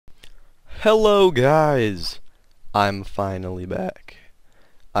Hello guys! I'm finally back.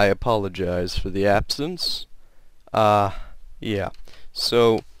 I apologize for the absence. Yeah.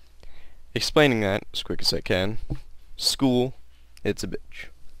 So, explaining that as quick as I can. School, it's a bitch.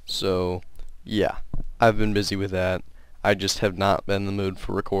 So, yeah. I've been busy with that. I just have not been in the mood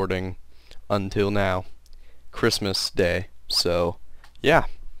for recording until now. Christmas Day. So, yeah.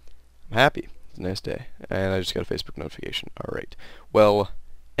 I'm happy. It's a nice day. And I just got a Facebook notification. Alright. Well,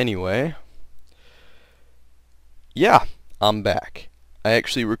 anyway. Yeah, I'm back. I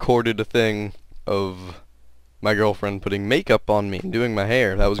actually recorded a thing of my girlfriend putting makeup on me and doing my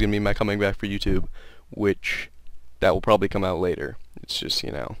hair. That was going to be my coming back for YouTube, which that will probably come out later. It's just, I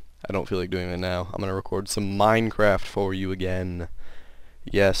don't feel like doing it now. I'm going to record some Minecraft for you again.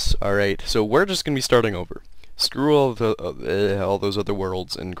 Yes, alright. So we're just going to be starting over. Screw all those other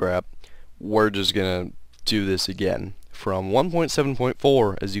worlds and crap. We're just going to do this again from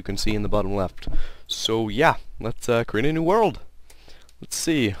 1.7.4, as you can see in the bottom left. So yeah, let's create a new world. Let's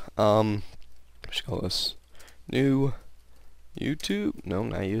see. I should call this new YouTube. No,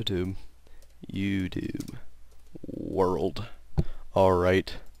 not YouTube. YouTube world. All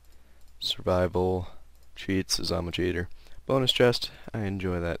right. Survival cheats, as I'm a cheater. Bonus chest. I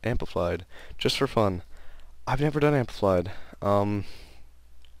enjoy that. Amplified, just for fun. I've never done amplified.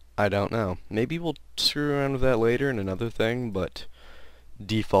 I don't know. Maybe we'll screw around with that later in another thing, but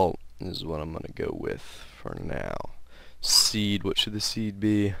default is what I'm gonna go with for now. Seed, what should the seed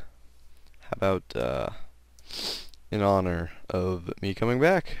be? How about, in honor of me coming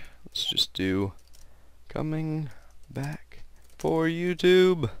back, let's just do coming back for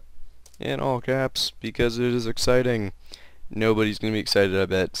YouTube in all caps, because it is exciting. Nobody's gonna be excited, I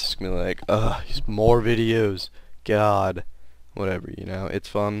bet. It's gonna be like, ugh, more videos. God. Whatever, it's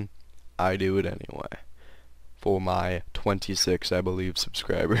fun. I do it anyway. For my 26, I believe,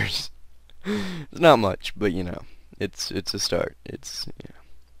 subscribers. It's not much, but it's a start. It's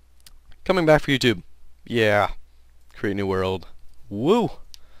coming back for YouTube. Yeah. Create a new world. Woo!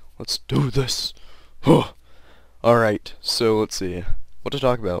 Let's do this. Alright, so let's see. What to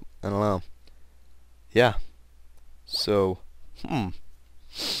talk about? I don't know. Yeah. So, yeah.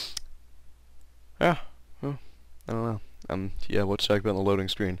 I don't know. Yeah, what to talk about on the loading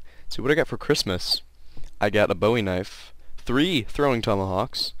screen. See, what I got for Christmas, I got a Bowie knife, 3 throwing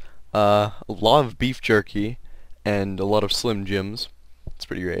tomahawks, a lot of beef jerky, and a lot of Slim Jims. It's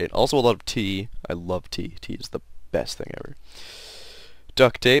pretty great. Also a lot of tea. I love tea. Tea is the best thing ever.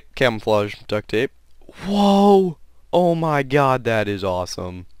 Duct tape, camouflage duct tape. Whoa! Oh my god, that is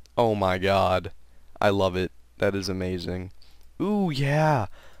awesome. Oh my god. I love it. That is amazing. Ooh, yeah!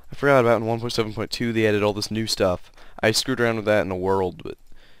 I forgot about in 1.7.2 they added all this new stuff. I screwed around with that in a world, but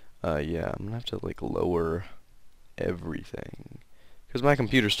yeah, I'm gonna have to lower everything, because my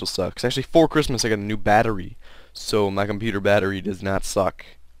computer still sucks. Actually, for Christmas I got a new battery, so my computer battery does not suck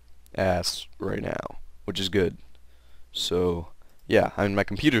ass right now, which is good. So yeah, I mean, my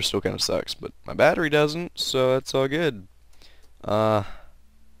computer still kind of sucks, but my battery doesn't, so that's all good.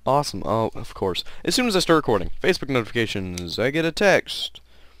 Awesome. Oh, of course. As soon as I start recording, Facebook notifications, I get a text.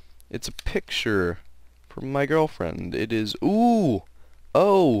 It's a picture from my girlfriend. It is, ooh,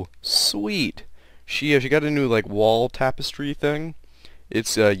 oh, sweet. She got a new wall tapestry thing.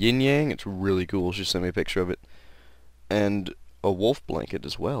 It's yin yang. It's really cool. She sent me a picture of it, and a wolf blanket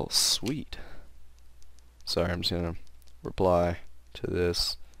as well. Sweet. Sorry, I'm just gonna reply to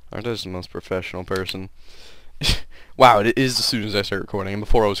this. Aren't I just the most professional person? Wow, it is as soon as I start recording. And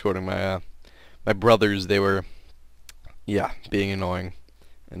before I was recording, my brothers, they were, yeah, being annoying,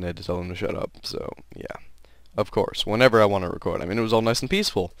 and I had to tell them to shut up. So yeah. Of course, whenever I want to record. I mean, it was all nice and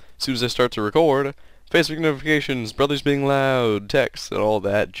peaceful. As soon as I start to record, Facebook notifications, brothers being loud, texts, and all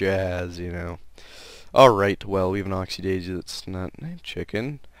that jazz, Alright, well, we have an Oxy Daisy that's not... Hey,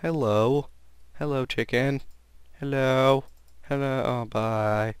 chicken. Hello. Hello, chicken. Hello. Hello. Oh,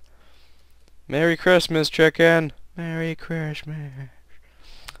 bye. Merry Christmas, chicken. Merry Christmas.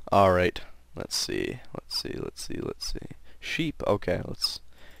 Alright, let's see. Let's see. Sheep. Okay, let's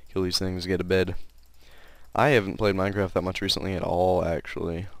kill these things, get to bed. I haven't played Minecraft that much recently at all,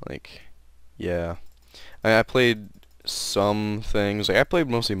 actually. Yeah. I played some things. I played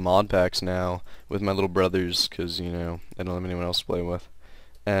mostly mod packs now with my little brothers, because, I don't have anyone else to play with.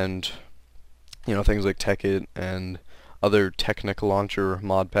 And, things like Tekkit and other Technic Launcher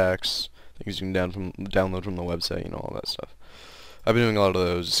mod packs, things you can download from the website, all that stuff. I've been doing a lot of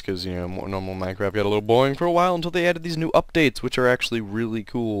those just because, normal Minecraft got a little boring for a while until they added these new updates, which are actually really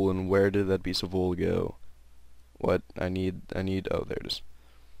cool. And where did that piece of wool go? What? I need, oh, there it is.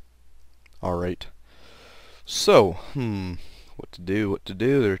 Alright. So, What to do, what to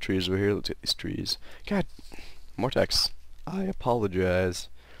do. There are trees over here. Let's get these trees. God, more text. I apologize.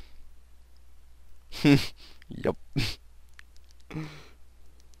 Yup.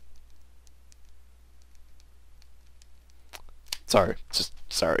 Sorry, just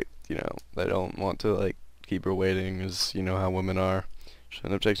sorry. You know, I don't want to like keep her waiting, as you know how women are. She'll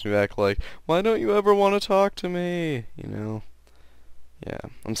end up texting me back like, "Why don't you ever want to talk to me?" You know. Yeah,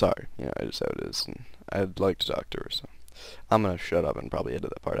 I'm sorry. You know, I just how it is, and I'd like to talk to her. So I'm gonna shut up and probably edit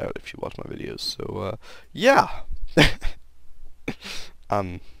that part out if she watches my videos. So yeah. Yeah.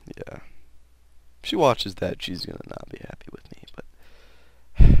 If she watches that, she's gonna not be happy with me. But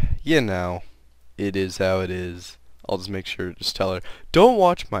you know, it is how it is. I'll just make sure to just tell her, don't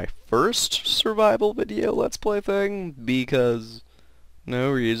watch my first survival video let's play thing, because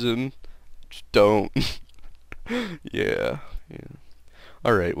no reason. Just don't. Yeah.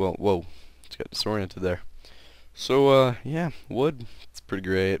 Alright, well, whoa. Just got disoriented there. So, yeah, wood. It's pretty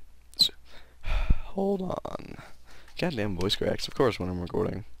great. So, hold on. Goddamn voice cracks, of course, when I'm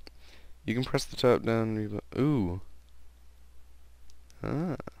recording. You can press the top down. Ooh.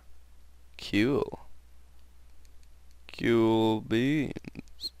 Ah. Cool. Cool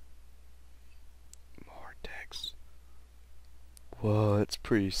beans. More text. Whoa, that's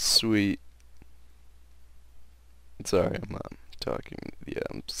pretty sweet. Sorry, I'm talking. Yeah,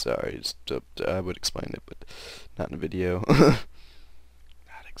 I'm sorry. Just, I would explain it, but not in a video. Not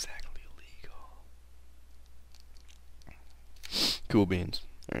exactly illegal. Cool beans.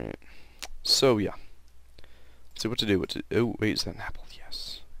 Alright. So, yeah. Let's see what to do. Oh, wait, is that an apple?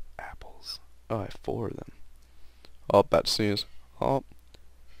 Yes. Apples. Oh, I have 4 of them. Oh, about to sneeze. Oh.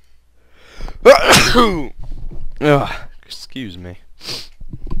 Ugh, excuse me.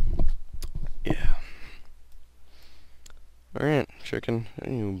 Yeah. Alright, chicken.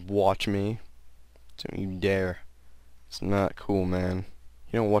 You watch me. Don't you dare. It's not cool, man.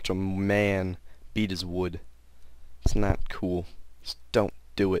 You don't watch a man beat his wood. It's not cool. Just don't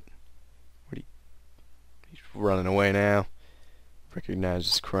do it. He's running away now.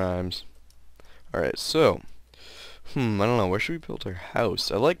 Recognizes crimes. Alright, so. I don't know. Where should we build our house?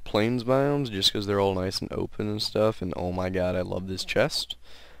 I like plains biomes just because they're all nice and open and stuff. And oh my god, I love this chest.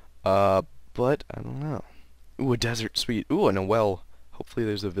 But I don't know. Ooh, a desert, sweet. Ooh, and a well. Hopefully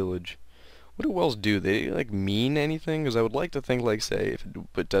there's a village. What do wells do? They, like, mean anything? Because I would like to think, like, say, if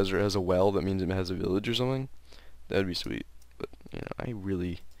a desert has a well, that means it has a village or something. That would be sweet. But, you know, I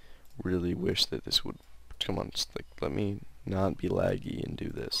really, really wish that this would... Come on, just, like, let me not be laggy and do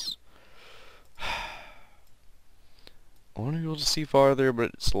this. I want to be able to see farther,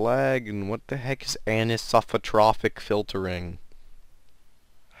 but it's lag, and what the heck is anisotropic filtering?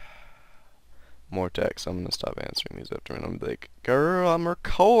 More text. I'm gonna stop answering these after a minute. I'm like, girl, I'm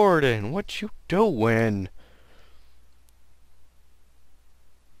recording. What you doing?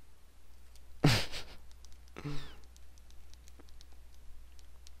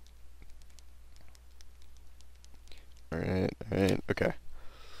 Alright, okay.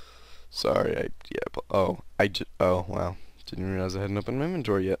 Sorry, oh, wow. Didn't realize I hadn't opened my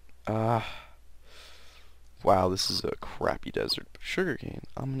inventory yet. Wow, this is a crappy desert. But sugarcane.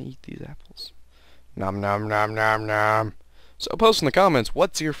 I'm gonna eat these apples. Nom nom nom nom nom. So post in the comments,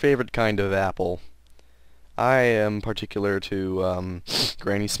 what's your favorite kind of apple? I am particular to,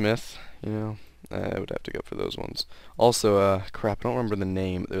 Granny Smith, you know. I would have to go for those ones. Also, crap, I don't remember the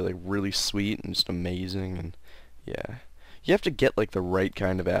name. They're, like, really sweet and just amazing, and, yeah. You have to get, like, the right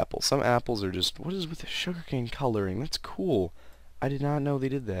kind of apple. Some apples are just, what is with the sugarcane coloring? That's cool. I did not know they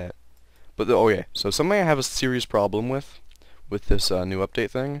did that. But, oh yeah, so something I have a serious problem with this, new update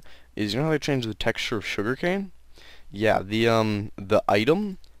thing, is, you know how they changed the texture of sugarcane? Yeah, the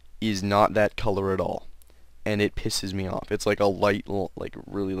item is not that color at all. And it pisses me off. It's like a light, like,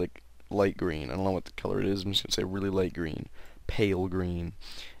 really, like, light green. I don't know what the color it is. I'm just gonna say really light green. Pale green.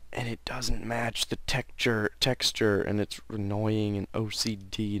 And it doesn't match the texture, and it's annoying and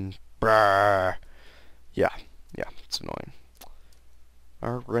OCD and brrr. Yeah, it's annoying.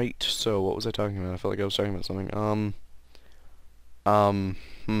 Alright, so what was I talking about? I felt like I was talking about something.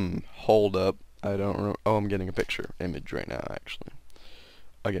 Hold up. I don't remember. Oh, I'm getting a image right now, actually.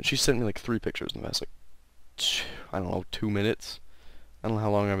 Again, she sent me like 3 pictures in the past, like, I don't know, 2 minutes. I don't know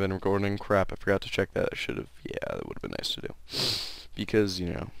how long I've been recording. Crap, I forgot to check that. I should have. Yeah, that would have been nice to do. Because, you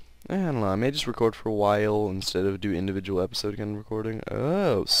know, I don't know. I may just record for a while instead of do individual episode kind of recording.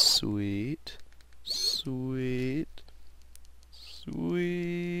 Oh, sweet. Sweet.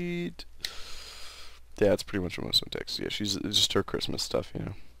 Sweet. Yeah, that's pretty much what most of my text. Yeah, it's just her Christmas stuff, you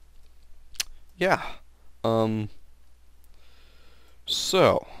know. Yeah.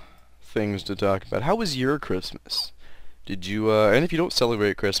 So, things to talk about. How was your Christmas? Did you, and if you don't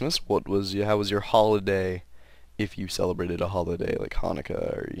celebrate Christmas, how was your holiday, if you celebrated a holiday like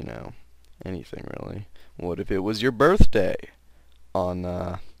Hanukkah or, anything really? What if it was your birthday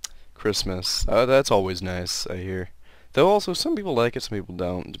on, Christmas? That's always nice, I hear. Though also, some people like it, some people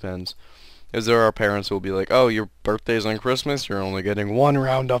don't, it depends. As there are parents who will be like, oh, your birthday's on Christmas, you're only getting one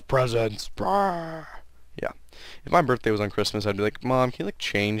round of presents. Brah. Yeah. If my birthday was on Christmas, I'd be like, Mom, can you, like,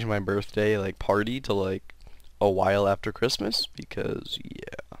 change my birthday, like, party to, like, a while after Christmas? Because,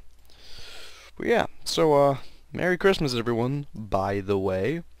 yeah. But, yeah. So, Merry Christmas, everyone, by the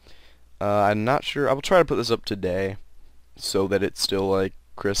way. I'm not sure. I will try to put this up today so that it's still, like,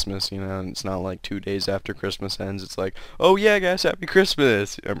 Christmas, and it's not, like, 2 days after Christmas ends. It's like, oh, yeah, guys, Happy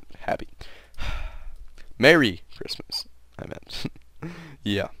Christmas. Happy. Merry Christmas, I meant.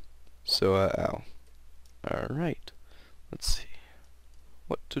 Yeah. So, ow. Alright. Let's see.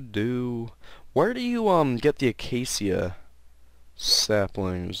 What to do. Where do you, get the acacia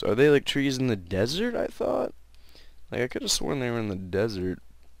saplings? Are they, like, trees in the desert, I thought? Like, I could have sworn they were in the desert,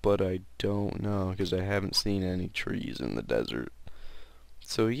 but I don't know, because I haven't seen any trees in the desert.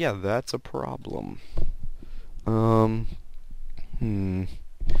 So, yeah, that's a problem.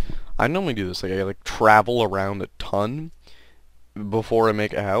 I normally do this, like, I, like, travel around a ton before I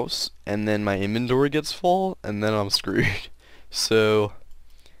make a house, and then my inventory gets full, and then I'm screwed. So,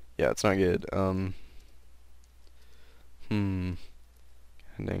 yeah, it's not good. Dang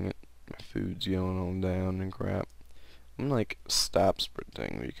it. My food's going on down and crap. I'm like, stop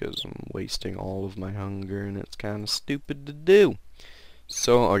sprinting because I'm wasting all of my hunger, and it's kind of stupid to do.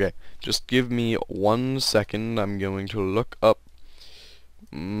 So, okay, just give me 1 second. I'm going to look up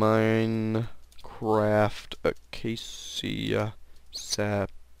Minecraft acacia sap,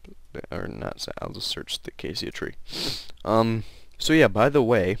 or not sap, I'll just search the acacia tree. So yeah, by the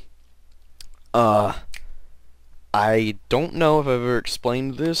way, I don't know if I've ever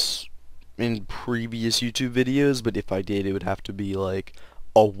explained this in previous YouTube videos, but if I did, it would have to be like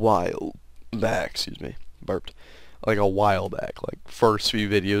a while back, excuse me, burped. Like a while back, like first few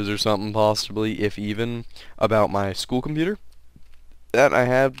videos or something possibly, if even, about my school computer that I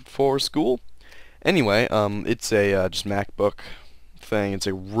had for school. Anyway, it's a just MacBook thing. It's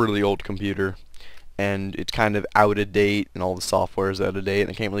a really old computer, and it's kind of out of date, and all the software is out of date, and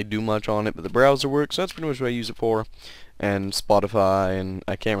I can't really do much on it, but the browser works, so that's pretty much what I use it for, and Spotify, and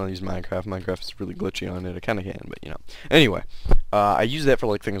I can't really use Minecraft. Minecraft is really glitchy on it. I kind of can, but, Anyway, I use that for,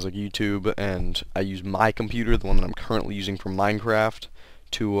 like, things like YouTube, and I use my computer, the one that I'm currently using for Minecraft,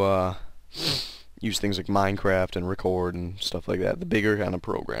 to, use things like Minecraft and record and stuff like that, the bigger kind of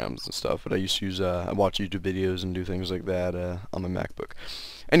programs and stuff. But I used to use, I watch YouTube videos and do things like that on my MacBook.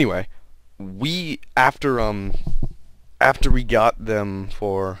 Anyway, after we got them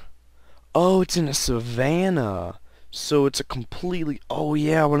for, oh, it's in a savanna, so it's a completely, oh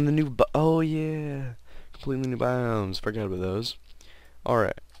yeah, one of the new, oh yeah, completely new biomes. Forgot about those. All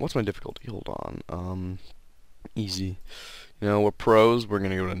right, what's my difficulty? Hold on, easy. We're pros. We're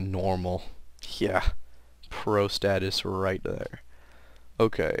gonna go to normal. Yeah, pro status right there.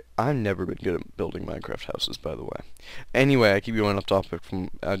 Okay, I've never been good at building Minecraft houses, by the way. Anyway, I keep going off topic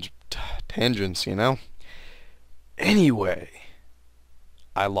from tangents, Anyway,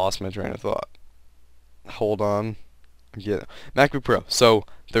 I lost my train of thought. Hold on. Yeah, MacBook Pro. So,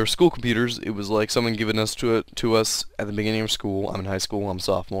 they're school computers. It was like someone giving us to us at the beginning of school. I'm in high school. I'm a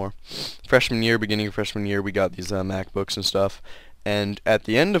sophomore. Freshman year, beginning of freshman year, we got these MacBooks and stuff. And at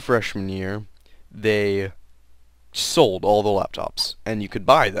the end of freshman year, they sold all the laptops, and you could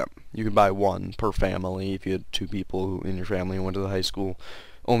buy them. You could buy one per family if you had 2 people in your family who went to the high school.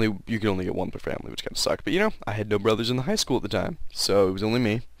 You could only get one per family, which kind of sucked. But I had no brothers in the high school at the time, so it was only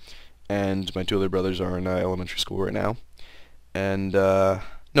me, and my 2 other brothers are in elementary school right now, and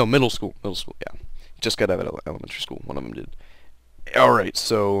no, middle school, yeah, just got out of elementary school. One of them did. All right,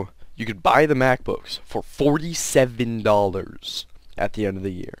 so you could buy the MacBooks for $47 at the end of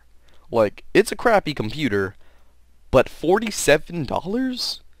the year. Like, it's a crappy computer, but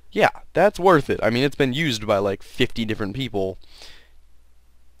 $47? Yeah, that's worth it. I mean, it's been used by like 50 different people.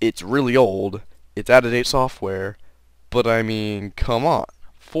 It's really old. It's out-of-date software. But I mean, come on.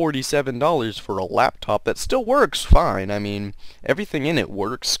 $47 for a laptop that still works fine. I mean, everything in it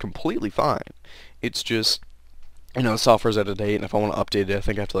works completely fine. It's just, the software's out of date, and if I want to update it, I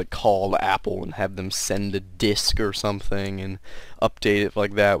think I have to, like, call Apple and have them send a disk or something and update it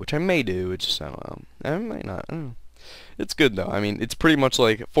like that, which I may do. It's just, I don't know. I might not. I don't know. It's good, though. I mean, it's pretty much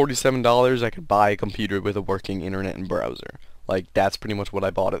like $47, I could buy a computer with a working internet and browser. Like, that's pretty much what I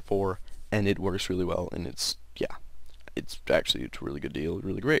bought it for, and it works really well, and it's, yeah. it's a really good deal,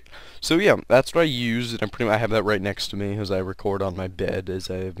 really great. So yeah, that's what I use, and I have that right next to me as I record on my bed, as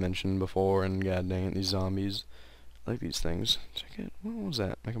I've mentioned before. And god dang it, these zombies. I like these things. Check it. What was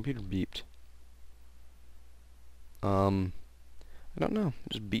that? My computer beeped. I don't know.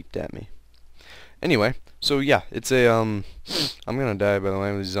 It just beeped at me. Anyway, so yeah, it's a I'm gonna die by the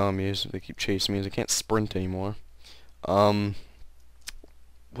way with these zombies. They keep chasing me as I can't sprint anymore. What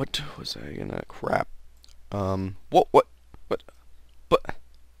was I gonna crap? What?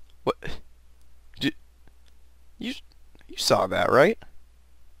 Did you saw that, right?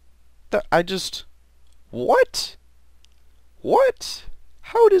 That I just what? What?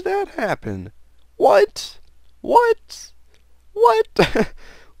 How did that happen? What? What? What?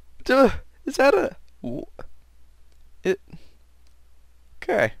 Duh, is that a it?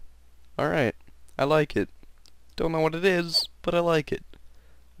 Okay. All right. I like it. Don't know what it is, but I like it.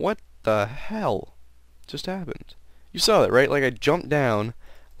 What the hell just happened? You saw that, right? Like I jumped down,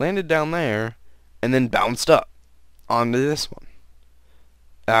 landed down there, and then bounced up onto this one.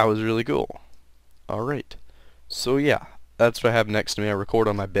 That was really cool. Alright. So yeah, that's what I have next to me. I record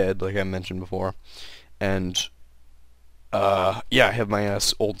on my bed, like I mentioned before. And yeah, I have my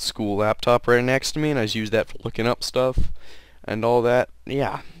old school laptop right next to me, and I just use that for looking up stuff and all that.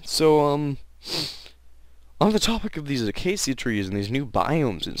 Yeah. So on the topic of these acacia trees and these new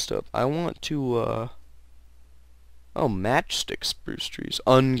biomes and stuff, I want to oh, matchstick spruce trees,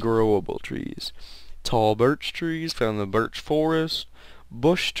 ungrowable trees, tall birch trees found in the birch forest,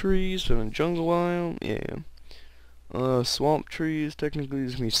 bush trees found in jungle biome, yeah. Swamp trees, technically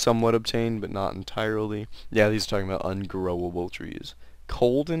these can be somewhat obtained, but not entirely. Yeah, these are talking about ungrowable trees.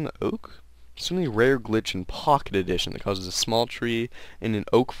 Golden oak? It's only a rare glitch in Pocket Edition that causes a small tree in an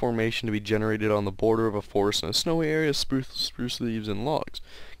oak formation to be generated on the border of a forest in a snowy area, spruce leaves and logs.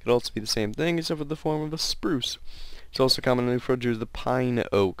 It could also be the same thing, except for the form of a spruce. It's also commonly referred to as the pine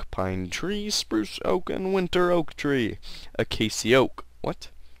oak, pine tree, spruce oak, and winter oak tree. Acacia oak. What?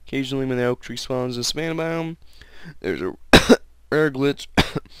 Occasionally when the oak tree spawns in a savanna biome, there's a rare glitch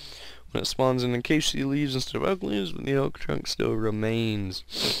when it spawns in acacia leaves instead of oak leaves, but the oak trunk still remains.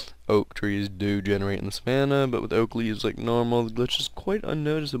 Oak trees do generate in the savanna, but with oak leaves like normal, the glitch is quite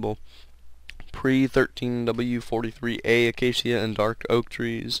unnoticeable. Pre-13W43A acacia and dark oak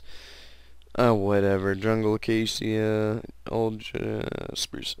trees. Whatever. Jungle acacia, old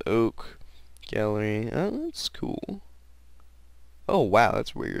spruce oak, gallery. Oh, that's cool. Oh, wow,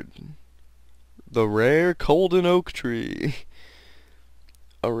 that's weird. The rare golden oak tree.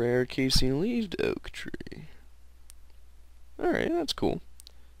 A rare acacia-leaved oak tree. Alright, that's cool.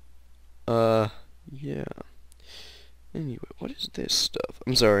 Yeah. Anyway, what is this stuff?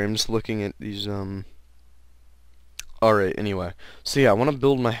 I'm sorry, I'm just looking at these, Alright, anyway. So yeah, I want to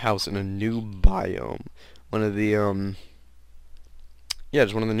build my house in a new biome. One of the, yeah,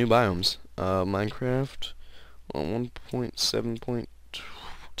 just one of the new biomes. Minecraft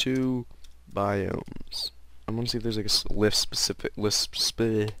 1.7.2 biomes. I want to see if there's like a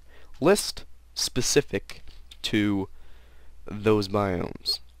list specific to those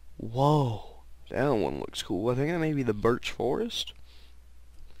biomes. Whoa, that one looks cool. I think that may be the birch forest.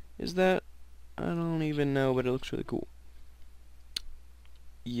 Is that? I don't even know, but it looks really cool.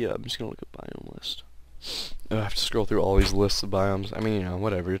 Yeah, I'm just gonna look at biome list. I have to scroll through all these lists of biomes. I mean, you know,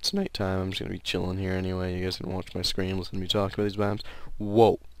 whatever. It's nighttime. I'm just gonna be chilling here anyway. You guys can watch my screen, listen to me talk about these biomes.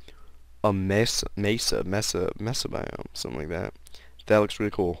 Whoa. A mesa biome, something like that. That looks really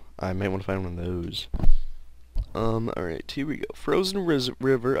cool. I might want to find one of those. Alright, here we go. Frozen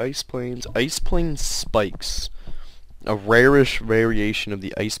river, ice plains spikes. A rarish variation of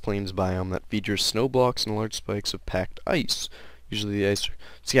the ice plains biome that features snow blocks and large spikes of packed ice. Usually the ice.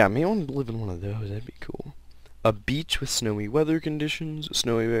 So yeah, I may want to live in one of those. That'd be cool. A beach with snowy weather conditions. A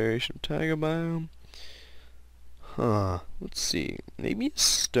snowy variation of taiga biome. Huh. Let's see. Maybe a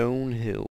stone hill.